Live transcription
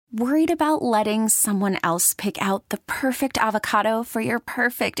Worried about letting someone else pick out the perfect avocado for your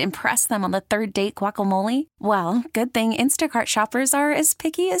perfect impress them on the third date guacamole? Well, good thing Instacart shoppers are as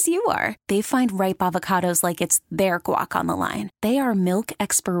picky as you are. They find ripe avocados like it's their guac on the line. They are milk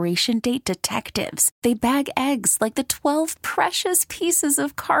expiration date detectives. They bag eggs like the 12 precious pieces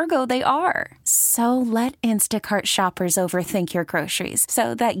of cargo they are. So let Instacart shoppers overthink your groceries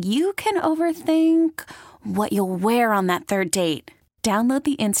so that you can overthink what you'll wear on that third date. Download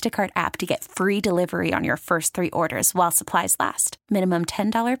the Instacart app to get free delivery on your first 3 orders while supplies last. Minimum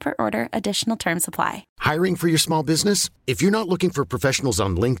 $10 per order. Additional terms apply. Hiring for your small business? If you're not looking for professionals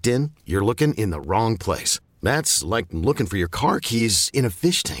on LinkedIn, you're looking in the wrong place. That's like looking for your car keys in a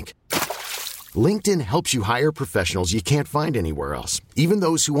fish tank. LinkedIn helps you hire professionals you can't find anywhere else, even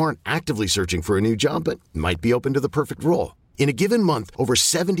those who aren't actively searching for a new job but might be open to the perfect role. In a given month, over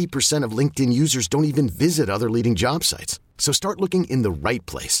 70% of LinkedIn users don't even visit other leading job sites. So start looking in the right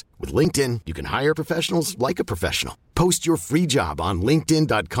place. With LinkedIn, you can hire professionals like a professional. Post your free job on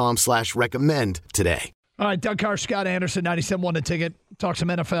linkedin.com/recommend today. All right, Doug Carr, Scott Anderson, 97.1 The Ticket. Talk some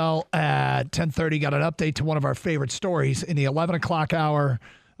NFL at 10:30. Got an update to one of our favorite stories in the 11 o'clock hour.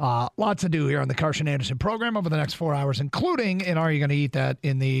 Lots to do here on the Carson Anderson program over the next 4 hours, including, and are you going to eat that,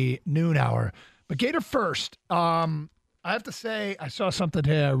 in the noon hour. But Gator first. I have to say I saw something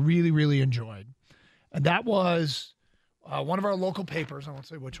today I really, really enjoyed. And that was one of our local papers, I won't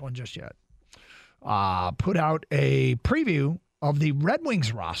say which one just yet, put out a preview of the Red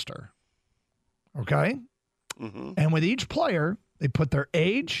Wings roster. Okay? Mm-hmm. And with each player, they put their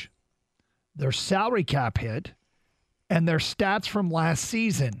age, their salary cap hit, and their stats from last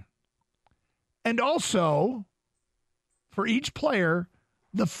season. And also, for each player,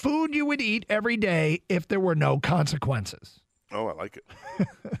 the food you would eat every day if there were no consequences. Oh, I like it.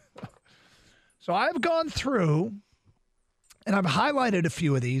 So I've gone through and I've highlighted a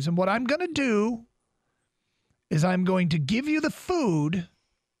few of these. And what I'm going to do is I'm going to give you the food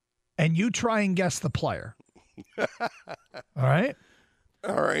and you try and guess the player. All right?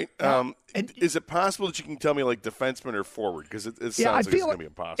 All right. Is it possible that you can tell me like defenseman or forward? Because it sounds like it's going to be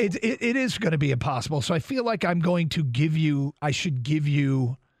impossible. It is going to be impossible. So I feel like I should give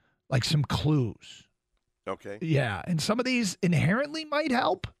you like some clues. Okay. Yeah. And some of these inherently might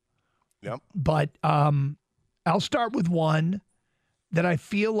help. Yeah. But I'll start with one that I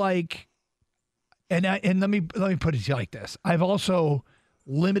feel like, and let me put it like this. I've also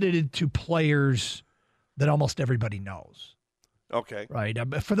limited it to players that almost everybody knows. Okay. Right.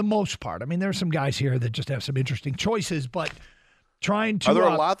 For the most part. I mean, there are some guys here that just have some interesting choices, but trying to. Are there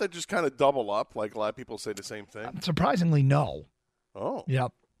a lot that just kind of double up? Like a lot of people say the same thing? Surprisingly, no. Oh.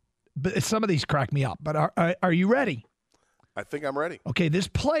 Yep. But some of these crack me up. But are you ready? I think I'm ready. Okay. This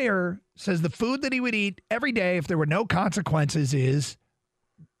player says the food that he would eat every day if there were no consequences is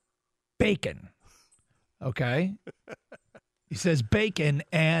bacon. Okay. He says bacon,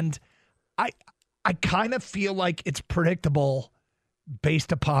 and I kind of feel like it's predictable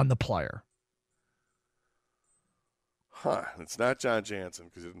based upon the player. Huh. It's not John Jansen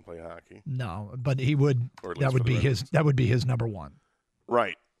because he didn't play hockey. No, but he would. That would be his number one.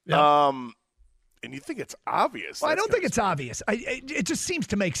 Right. Yep. And you think it's obvious? Well, I don't think it's obvious. It just seems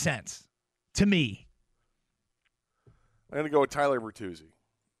to make sense to me. I'm going to go with Tyler Bertuzzi.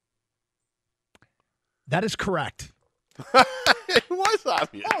 That is correct. It was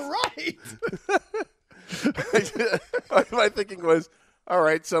obvious. All right. My thinking was, all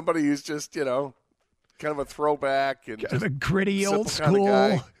right, somebody who's just, kind of a throwback and kind of a gritty old school.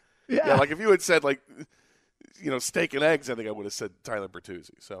 Kind of guy. Yeah, like if you had said steak and eggs, I think I would have said Tyler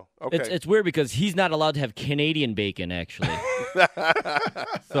Bertuzzi. So okay, it's weird because he's not allowed to have Canadian bacon actually.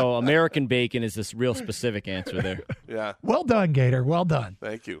 So American bacon is this real specific answer there. Yeah. Well done, Gator. Well done.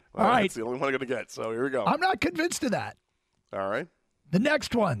 Thank you. All right. That's the only one I'm going to get. So here we go. I'm not convinced of that. All right. The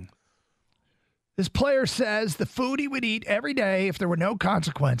next one. This player says the food he would eat every day if there were no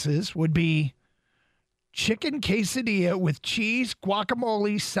consequences would be chicken quesadilla with cheese,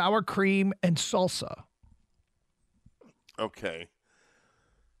 guacamole, sour cream, and salsa. Okay.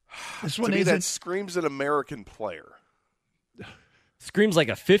 This one to me, that screams an American player. Screams like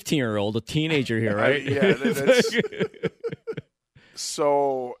a 15-year-old, a teenager here, right? Yeah. That's,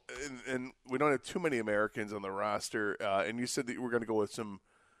 so, and we don't have too many Americans on the roster. And you said that you were going to go with some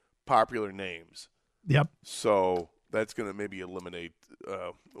popular names. Yep. So that's going to maybe eliminate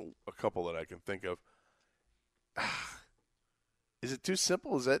a couple that I can think of. Is it too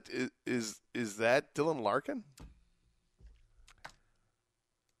simple? Is that Dylan Larkin?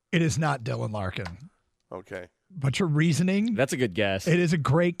 It is not Dylan Larkin. Okay. But your reasoning? That's a good guess. It is a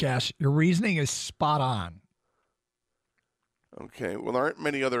great guess. Your reasoning is spot on. Okay. Well, there aren't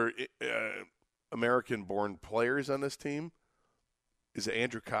many other American-born players on this team. Is it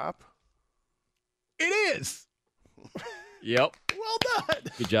Andrew Kopp? It is. Yep. Well done.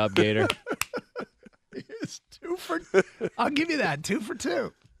 Good job, Gator. It's 2 for. I'll give you that. 2 for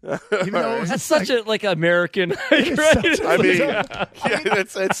 2. Even though it was That's such a American. I mean, yeah,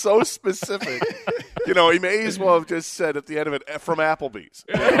 it's so specific. You know, he may as well have just said at the end of it from Applebee's.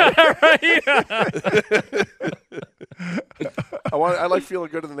 I like feeling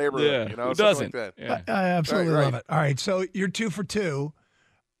good in the neighborhood. Yeah, you know, who something doesn't? like that. Yeah. I absolutely Right. love it. All right, so you're 2 for 2.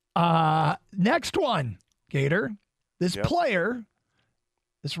 Next one, Gator. This player,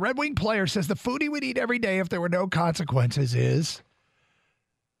 this Red Wing player, says the food he would eat every day if there were no consequences is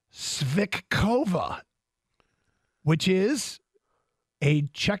Svikova, which is a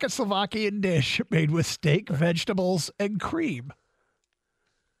Czechoslovakian dish made with steak, vegetables, and cream.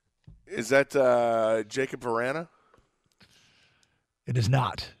 Is that Jacob Varana? It is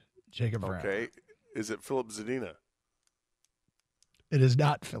not Jacob Brown. Okay. Is it Philip Zadina? It is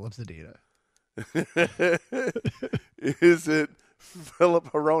not Philip Zadina. Is it Philip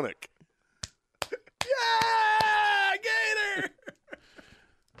Hronik? Yeah, Gator!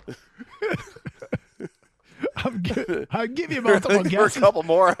 I'll give you multiple There were a guesses. couple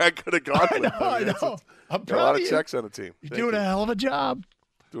more I could have gone with. I know. I'm Got a proud lot of of you. checks on the team. You're Thank doing you. a hell of a job.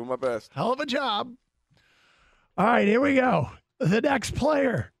 Doing my best. Hell of a job. All right, here we go. The next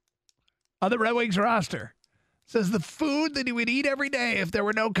player on the Red Wings roster says the food that he would eat every day if there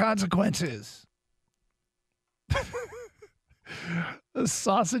were no consequences. The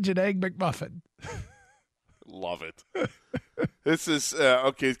sausage and egg McMuffin. Love it. This is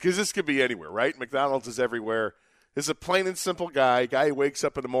okay because this could be anywhere, right? McDonald's is everywhere. This is a plain and simple guy. Guy who wakes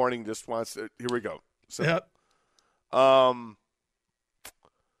up in the morning just wants to. Here we go. Simple. Yep. I'm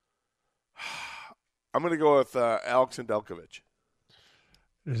going to go with Alex Nedeljkovic.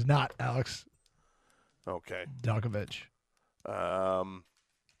 It is not Alex Okay. Delkovich.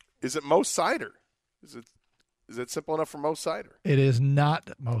 Is it Mo Sider? Is it simple enough for Mo Sider? It is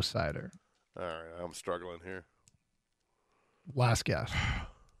not Mo Sider. All right, I'm struggling here. Last guess.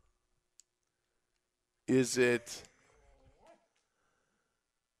 Is it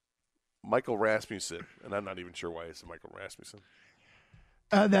Michael Rasmussen? And I'm not even sure why it's Michael Rasmussen.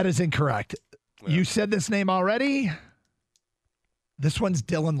 That is incorrect. Yeah. You said this name already. This one's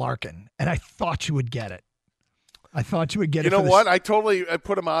Dylan Larkin, and I thought you would get it. I thought you would get You it. know what? I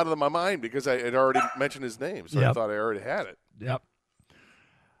put him out of my mind because I had already mentioned his name, so I Yep. thought I already had it. Yep.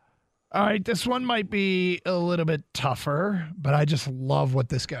 All right, this one might be a little bit tougher, but I just love what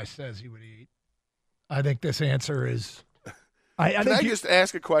this guy says he would eat. I think this answer is. Can I just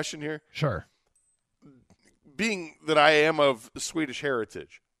ask a question here? Sure. Being that I am of Swedish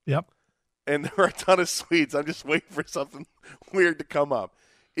heritage, Yep. and there are a ton of Swedes, I'm just waiting for something weird to come up.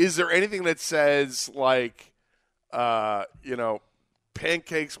 Is there anything that says like,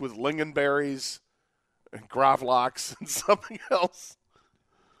 pancakes with lingonberries and gravlax and something else?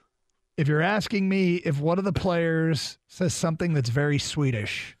 If you're asking me if one of the players says something that's very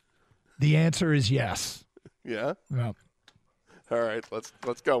Swedish, the answer is yes. Yeah. Yep. All right, let's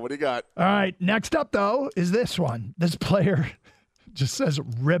go. What do you got? All right, next up, though, is this one. This player just says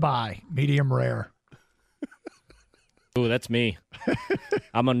ribeye, medium rare. Ooh, that's me.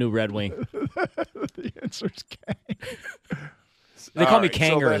 I'm a new Red Wing. The answer's Kang. They call me right, so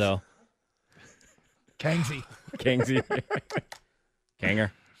Kanger, though. Kangsy. Kangsy.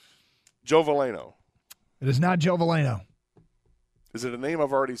 Kanger. Joe Valeno. It is not Joe Valeno. Is it a name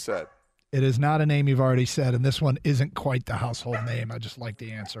I've already said? It is not a name you've already said, and this one isn't quite the household name. I just like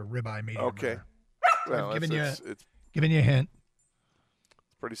the answer, ribeye, medium Okay. rare. Well, giving it's Giving you a hint.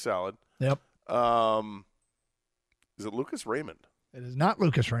 pretty solid. Yep. Is it Lucas Raymond? It is not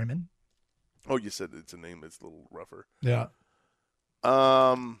Lucas Raymond. Oh, you said it's a name that's a little rougher. Yeah.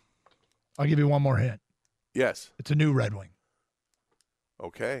 Um, I'll give you one more hint. yes. It's a new Red Wing.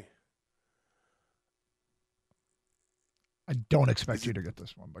 Okay. I don't expect you to get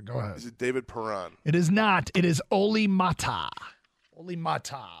this one, but go ahead. Is it David Perron? It is not. It is Oli Mata. Oli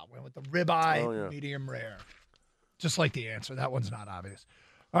Mata. Went with the ribeye, Oh, yeah. medium rare. Just like the answer. That one's not obvious.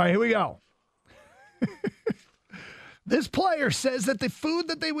 All right, here we go. This player says that the food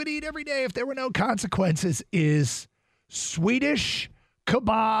that they would eat every day if there were no consequences is Swedish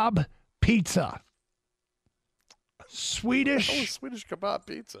kebab pizza. Swedish. Swedish kebab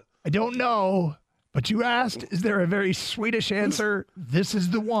pizza. I don't know, but you asked, is there a very Swedish answer? This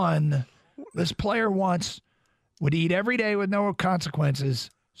is the one. This player would eat every day with no consequences.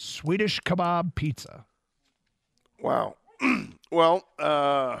 Swedish kebab pizza. Wow. Well,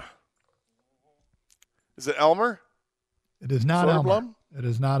 is it Elmer? It is not Elmer. Soderblom? It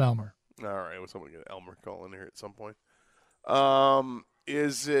is not Elmer. All right. Well, someone get Elmer call in here at some point.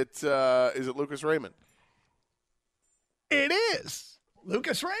 Is it Lucas Raymond? It is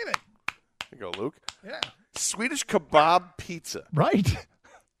Lucas Raymond. There you go, Luke. Yeah. Swedish kebab pizza. Right.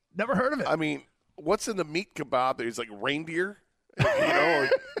 Never heard of it. I mean, what's in the meat kebab? There's like reindeer, you know.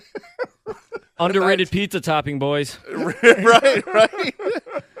 Underrated pizza topping, boys. right.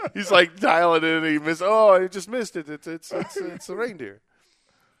 He's like dialing in, and he missed. Oh, I just missed it. It's a reindeer.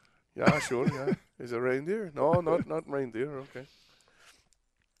 Yeah, sure. Yeah, is it a reindeer? No, not reindeer. Okay.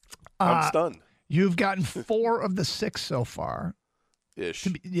 I'm stunned. You've gotten 4 of the 6 so far. Ish.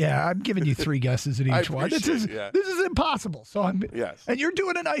 Yeah, I'm giving you 3 guesses in each one. This is impossible. So yes. And you're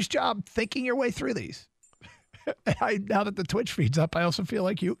doing a nice job thinking your way through these. Now that the Twitch feed's up, I also feel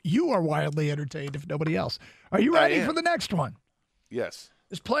like you are wildly entertained, if nobody else. Are you ready for the next one? Yes.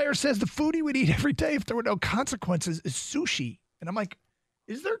 This player says the food he would eat every day if there were no consequences is sushi. And I'm like,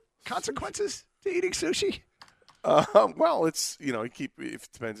 is there consequences to eating sushi? Well, it's,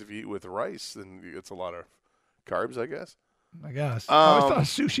 it depends if you eat with rice, then it's a lot of carbs, I guess. I always thought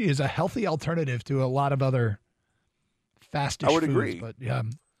sushi is a healthy alternative to a lot of other fastish foods. I would agree. But yeah.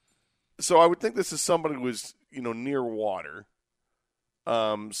 So I would think this is somebody who was, near water.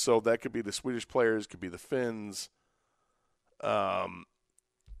 So that could be the Swedish players, could be the Finns.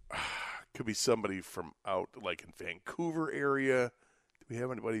 Could be somebody from out, like in Vancouver area. Do we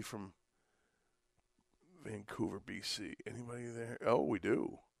have anybody from Vancouver, BC? Anybody there? Oh, we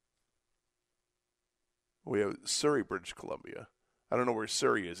do. We have Surrey, British Columbia. I don't know where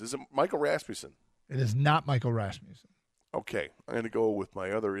Surrey is. Is it Michael Rasmussen? It is not Michael Rasmussen. Okay. I'm going to go with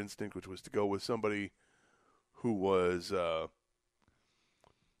my other instinct, which was to go with somebody who was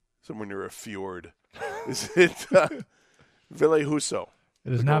somewhere near a fjord. Is it Ville Husso?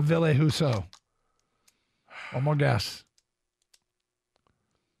 It is not Ville Husso. One more guess.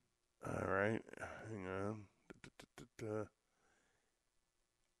 All right. Hang on.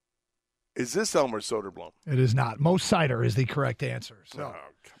 Is this Elmer Soderblom? It is not. Mo Cider is the correct answer. So,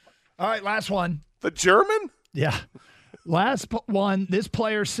 all right, last one. The German? Yeah. Last one. This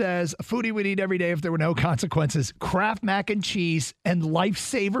player says a food he would eat every day if there were no consequences: Kraft mac and cheese and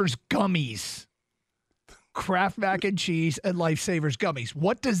Lifesavers gummies. Kraft mac and cheese and Lifesavers gummies.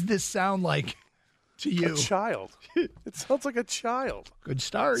 What does this sound like to you? A child. It sounds like a child. Good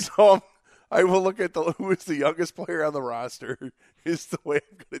start. So I will look at who is the youngest player on the roster. Is the way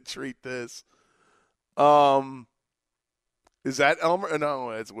I'm going to treat this. Is that Elmer? No,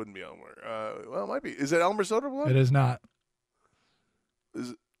 it wouldn't be Elmer. Well, it might be. Is it Elmer Soderblom? It is not.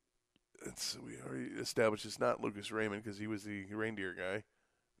 We already established it's not Lucas Raymond because he was the reindeer guy.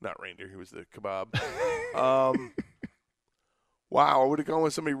 Not reindeer. He was the kebab. Wow, I would have gone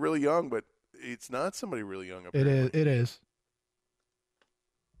with somebody really young, but it's not somebody really young. Apparently. It is.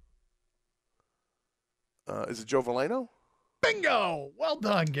 Is it Joe Veleno? Bingo! Well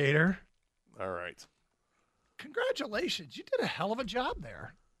done, Gator. All right. Congratulations. You did a hell of a job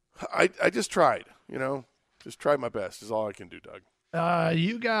there. I just tried, Just tried my best is all I can do, Doug.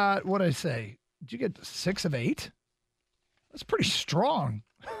 You got, what'd I say? Did you get 6 of 8? That's pretty strong.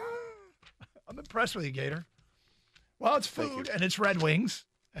 I'm impressed with you, Gator. Well, it's food, and it's Red Wings,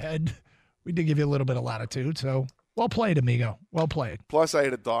 and we did give you a little bit of latitude, so well played, amigo. Well played. Plus, I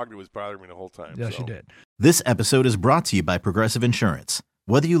had a dog that was bothering me the whole time. Yes, you did. This episode is brought to you by Progressive Insurance.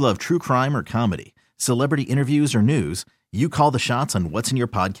 Whether you love true crime or comedy, celebrity interviews or news, you call the shots on what's in your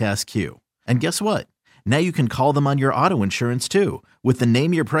podcast queue. And guess what? Now you can call them on your auto insurance, too, with the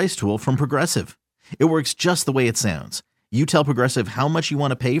Name Your Price tool from Progressive. It works just the way it sounds. You tell Progressive how much you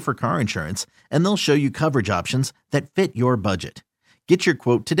want to pay for car insurance, and they'll show you coverage options that fit your budget. Get your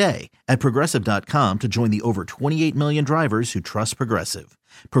quote today at Progressive.com to join the over 28 million drivers who trust Progressive.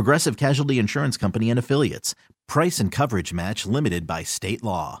 Progressive Casualty Insurance Company and Affiliates. Price and coverage match limited by state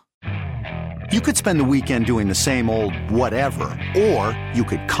law. You could spend the weekend doing the same old whatever, or you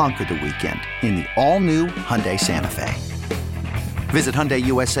could conquer the weekend in the all-new Hyundai Santa Fe. Visit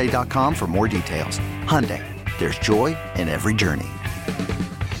HyundaiUSA.com for more details. Hyundai, there's joy in every journey.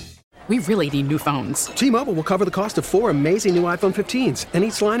 We really need new phones. T-Mobile will cover the cost of 4 amazing new iPhone 15s, and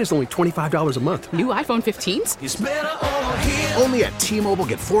each line is only $25 a month. New iPhone 15s? It's better over here. Only at T-Mobile,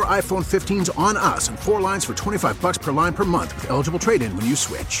 get 4 iPhone 15s on us and 4 lines for $25 per line per month with eligible trade-in when you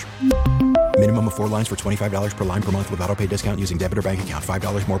switch. Minimum of 4 lines for $25 per line per month with auto-pay discount using debit or bank account.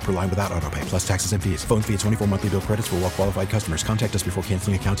 $5 more per line without auto-pay, plus taxes and fees. Phone fee at 24 monthly bill credits for well-qualified customers. Contact us before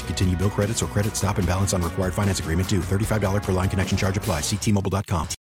canceling account to continue bill credits or credit stop and balance on required finance agreement due. $35 per line connection charge applies. See T-Mobile.com.